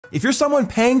If you're someone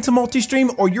paying to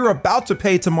multi-stream or you're about to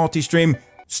pay to multi-stream,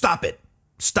 stop it.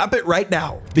 Stop it right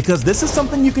now, because this is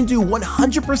something you can do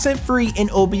 100% free in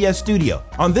OBS Studio.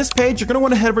 On this page, you're gonna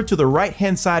wanna head over to the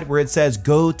right-hand side where it says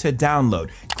go to download.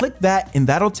 Click that and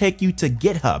that'll take you to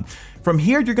GitHub. From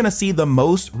here, you're gonna see the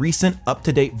most recent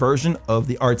up-to-date version of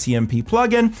the RTMP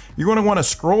plugin. You're gonna wanna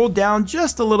scroll down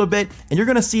just a little bit and you're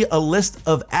gonna see a list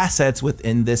of assets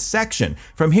within this section.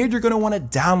 From here, you're gonna wanna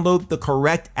download the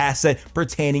correct asset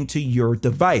pertaining to your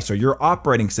device or your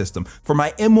operating system. For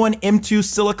my M1, M2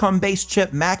 silicon-based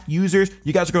chip Mac users,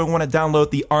 you guys are gonna wanna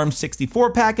download the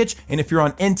ARM64 package. And if you're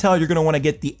on Intel, you're gonna wanna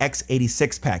get the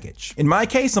x86 package. In my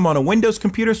case, I'm on a Windows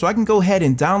computer, so I can go ahead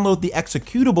and download the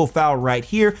executable file right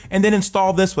here and then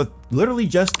install this with literally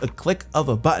just a click of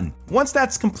a button. Once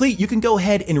that's complete, you can go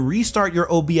ahead and restart your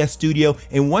OBS Studio,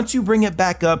 and once you bring it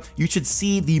back up, you should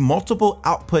see the multiple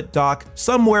output dock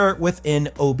somewhere within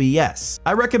OBS.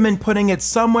 I recommend putting it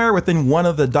somewhere within one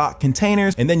of the dock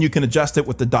containers, and then you can adjust it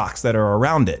with the docks that are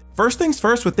around it. First things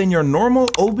first, within your normal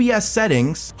OBS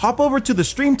settings, hop over to the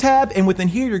Stream tab, and within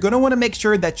here, you're gonna wanna make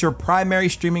sure that your primary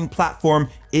streaming platform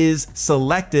is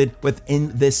selected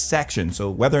within this section. So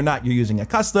whether or not you're using a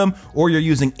custom or you're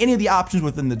using any of the options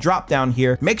within the drop down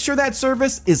here, make sure that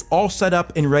service is all set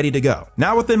up and ready to go.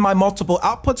 Now within my multiple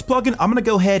outputs plugin, I'm gonna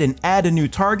go ahead and add a new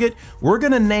target. We're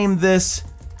gonna name this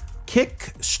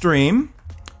Kick Stream.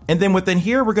 And then within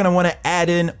here, we're gonna wanna add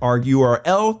in our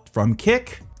URL from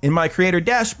Kick. In my creator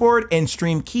dashboard and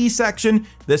stream key section,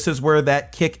 this is where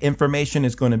that Kick information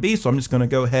is gonna be. So I'm just gonna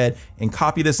go ahead and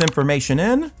copy this information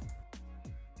in.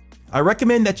 I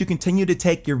recommend that you continue to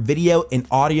take your video and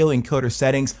audio encoder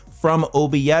settings from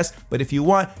OBS, but if you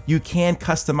want, you can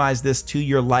customize this to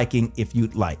your liking if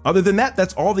you'd like. Other than that,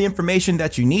 that's all the information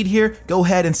that you need here. Go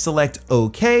ahead and select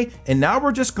OK, and now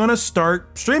we're just gonna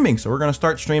start streaming. So we're gonna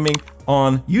start streaming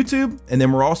on YouTube, and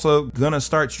then we're also gonna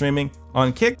start streaming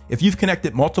on Kick. If you've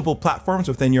connected multiple platforms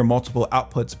within your multiple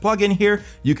outputs plugin here,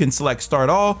 you can select start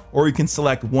all, or you can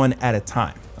select one at a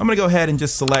time. I'm gonna go ahead and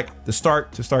just select the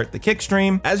start to start the Kick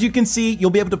stream. As you can see, you'll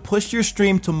be able to push your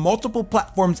stream to multiple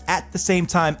platforms at the same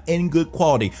time in good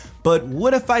quality. But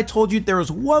what if I told you there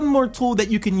was one more tool that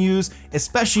you can use,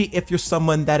 especially if you're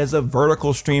someone that is a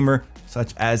vertical streamer,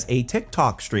 such as a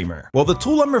TikTok streamer? Well, the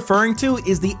tool I'm referring to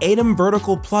is the Atom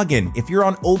Vertical plugin. If you're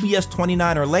on OBS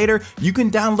 29 or later, you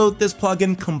can download this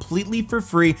plugin completely for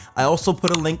free. I also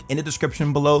put a link in the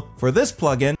description below for this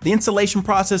plugin. The installation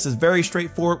process is very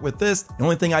straightforward with this. The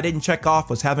only thing I didn't check off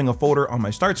was having a folder on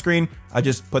my start screen. I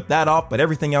just put that off, but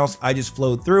everything else I just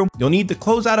flowed through. You'll need to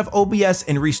close out of OBS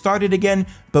and restart it again,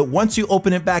 but once you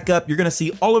open it back up, you're gonna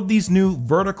see all of these new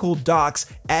vertical docks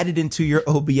added into your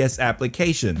OBS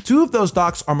application. Two of those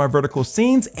docks are my vertical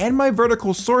scenes and my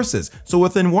vertical sources. So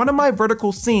within one of my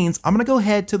vertical scenes, I'm gonna go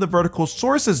ahead to the vertical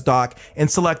sources dock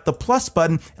and select the plus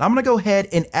button, and I'm gonna go ahead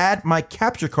and add my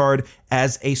capture card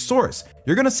as a source.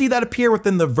 You're gonna see that appear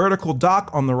within the vertical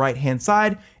dock on the right-hand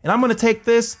side, and I'm gonna take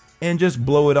this and just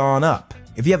blow it on up.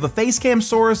 If you have a facecam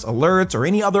source, alerts, or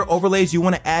any other overlays you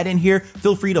want to add in here,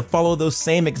 feel free to follow those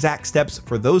same exact steps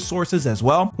for those sources as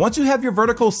well. Once you have your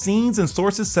vertical scenes and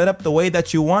sources set up the way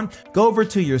that you want, go over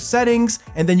to your settings,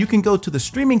 and then you can go to the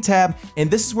streaming tab,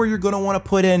 and this is where you're going to want to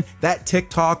put in that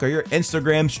TikTok or your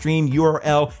Instagram stream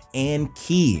URL and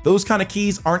key. Those kind of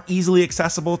keys aren't easily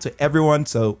accessible to everyone,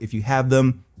 so if you have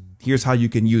them, here's how you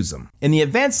can use them. In the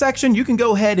advanced section, you can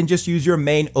go ahead and just use your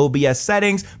main OBS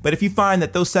settings, but if you find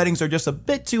that those settings are just a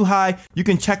bit too high, you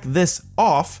can check this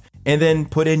off and then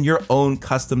put in your own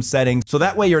custom settings. So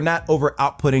that way you're not over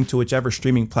outputting to whichever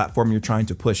streaming platform you're trying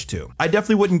to push to. I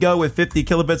definitely wouldn't go with 50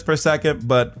 kilobits per second,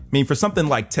 but I mean, for something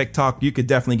like TikTok, you could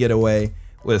definitely get away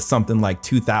with something like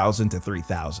 2,000 to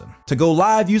 3,000. To go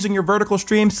live using your vertical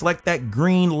stream, select that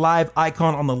green live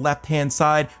icon on the left-hand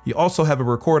side. You also have a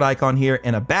record icon here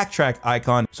and a backtrack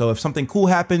icon. So if something cool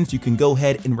happens, you can go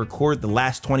ahead and record the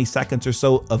last 20 seconds or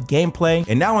so of gameplay.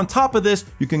 And now on top of this,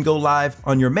 you can go live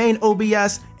on your main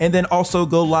OBS and then also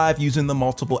go live using the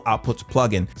multiple outputs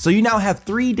plugin. So you now have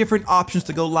 3 different options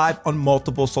to go live on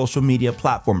multiple social media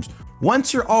platforms.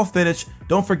 Once you're all finished,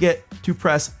 don't forget to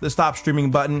press the stop streaming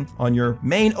button on your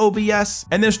main OBS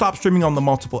and then stop streaming on the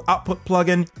multiple output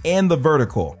plugin and the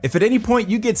vertical. If at any point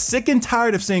you get sick and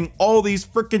tired of seeing all these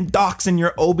freaking docks in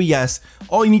your OBS,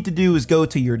 all you need to do is go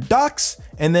to your docks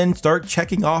and then start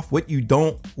checking off what you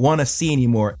don't want to see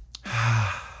anymore.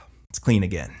 It's clean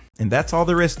again. And that's all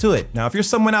there is to it. Now, if you're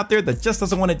someone out there that just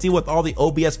doesn't want to deal with all the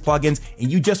OBS plugins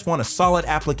and you just want a solid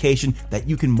application that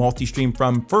you can multi-stream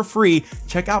from for free,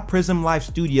 check out Prism Live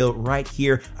Studio right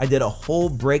here. I did a whole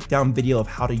breakdown video of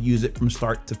how to use it from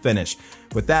start to finish.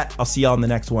 With that, I'll see y'all in the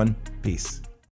next one. Peace.